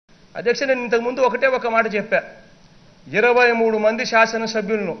అధ్యక్ష, నేను ఇంతకుముందు ఒక మాట చెప్పా. 23 మంది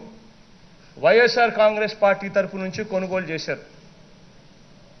శాసనసభ్యులను వైఎస్ఆర్ కాంగ్రెస్ పార్టీ తరపు నుంచి కొనుగోలు చేశారు.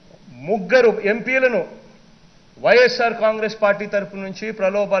 3 ఎంపీలను వైఎస్ఆర్ కాంగ్రెస్ పార్టీ తరపు నుంచి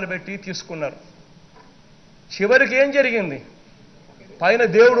ప్రలోభాలు పెట్టి తీసుకున్నారు. చివరికి ఏం జరిగింది? పైన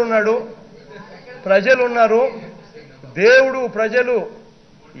దేవుడు ఉన్నాడు, ప్రజలు ఉన్నారు. దేవుడు ప్రజలు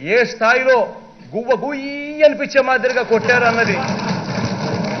ఏ స్థాయిలో గువ్వ గుయ్యి అనిపించే మాదిరిగా కొట్టారు అన్నది.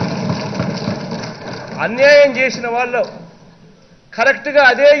 అన్యాయం చేసిన వాళ్ళు కరెక్ట్గా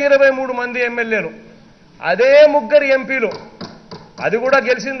అదే 23 మంది ఎమ్మెల్యేలు, అదే 3 ఎంపీలు, అది కూడా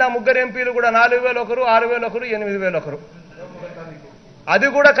గెలిచింది. ఆ 3 ఎంపీలు కూడా 4,000 ఒకరు, 6,000 ఒకరు, 8,000 ఒకరు. అది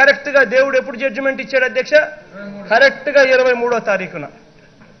కూడా కరెక్ట్గా దేవుడు ఎప్పుడు జడ్జిమెంట్ ఇచ్చాడు అధ్యక్ష? కరెక్ట్గా 23వ తారీఖున.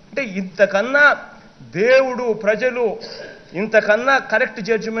 అంటే ఇంతకన్నా దేవుడు ప్రజలు ఇంతకన్నా కరెక్ట్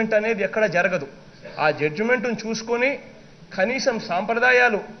జడ్జిమెంట్ అనేది ఎక్కడ జరగదు. ఆ జడ్జిమెంట్ను చూసుకొని కనీసం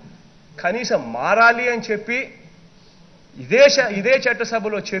సాంప్రదాయాలు కనీసం మారాలి అని చెప్పి ఇదే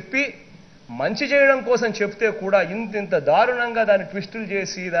చట్టసభలో చెప్పి మంచి చేయడం కోసం చెప్తే కూడా ఇంత దారుణంగా దాన్ని ట్విస్టులు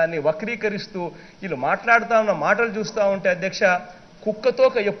చేసి దాన్ని వక్రీకరిస్తూ వీళ్ళు మాట్లాడుతూ ఉన్న మాటలు చూస్తూ ఉంటే అధ్యక్ష,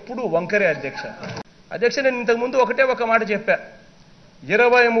 కుక్కతోక ఎప్పుడూ వంకరే అధ్యక్ష. అధ్యక్ష, నేను ఇంతకుముందు ఒక మాట చెప్పా.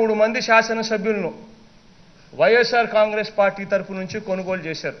 23 మంది శాసనసభ్యులను వైఎస్ఆర్ కాంగ్రెస్ పార్టీ తరపు నుంచి కొనుగోలు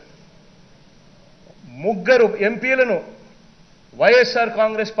చేశారు. 3 ఎంపీలను వైఎస్ఆర్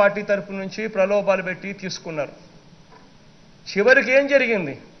కాంగ్రెస్ పార్టీ తరపు నుంచి ప్రలోభాలు పెట్టి తీసుకున్నారు. చివరికి ఏం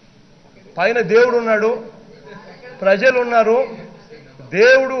జరిగింది? పైన దేవుడు ఉన్నాడు, ప్రజలు ఉన్నారు.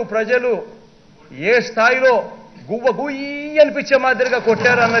 దేవుడు ప్రజలు ఏ స్థాయిలో గువ్వ గుయ్యి అనిపించే మాదిరిగా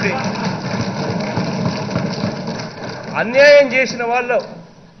కొట్టారు అన్నది. అన్యాయం చేసిన వాళ్ళు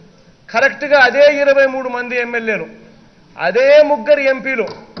కరెక్ట్గా అదే 23 మంది ఎమ్మెల్యేలు, అదే 3 ఎంపీలు,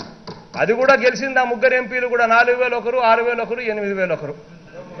 అది కూడా గెలిచింది. ఆ 3 ఎంపీలు కూడా 4,000 ఒకరు, 6,000 ఒకరు, 8,000 ఒకరు.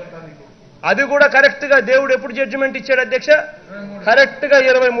 అది కూడా కరెక్ట్గా దేవుడు ఎప్పుడు జడ్జిమెంట్ ఇచ్చాడు అధ్యక్ష? కరెక్ట్గా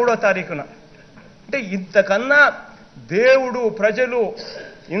 23వ తారీఖున. అంటే ఇంతకన్నా దేవుడు ప్రజలు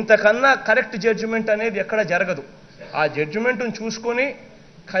ఇంతకన్నా కరెక్ట్ జడ్జిమెంట్ అనేది ఎక్కడ జరగదు. ఆ జడ్జిమెంట్ను చూసుకొని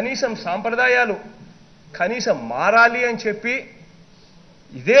కనీసం సాంప్రదాయాలు కనీసం మారాలి అని చెప్పి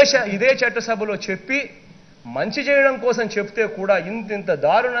ఇదే చట్టసభలో చెప్పి మంచి చేయడం కోసం చెప్తే కూడా ఇంత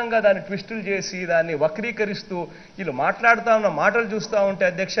దారుణంగా దాన్ని ట్విస్టులు చేసి దాన్ని వక్రీకరిస్తూ వీళ్ళు మాట్లాడుతూ ఉన్న మాటలు చూస్తూ ఉంటే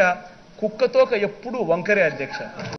అధ్యక్ష, కుక్కతోక ఎప్పుడూ వంకరే అధ్యక్ష.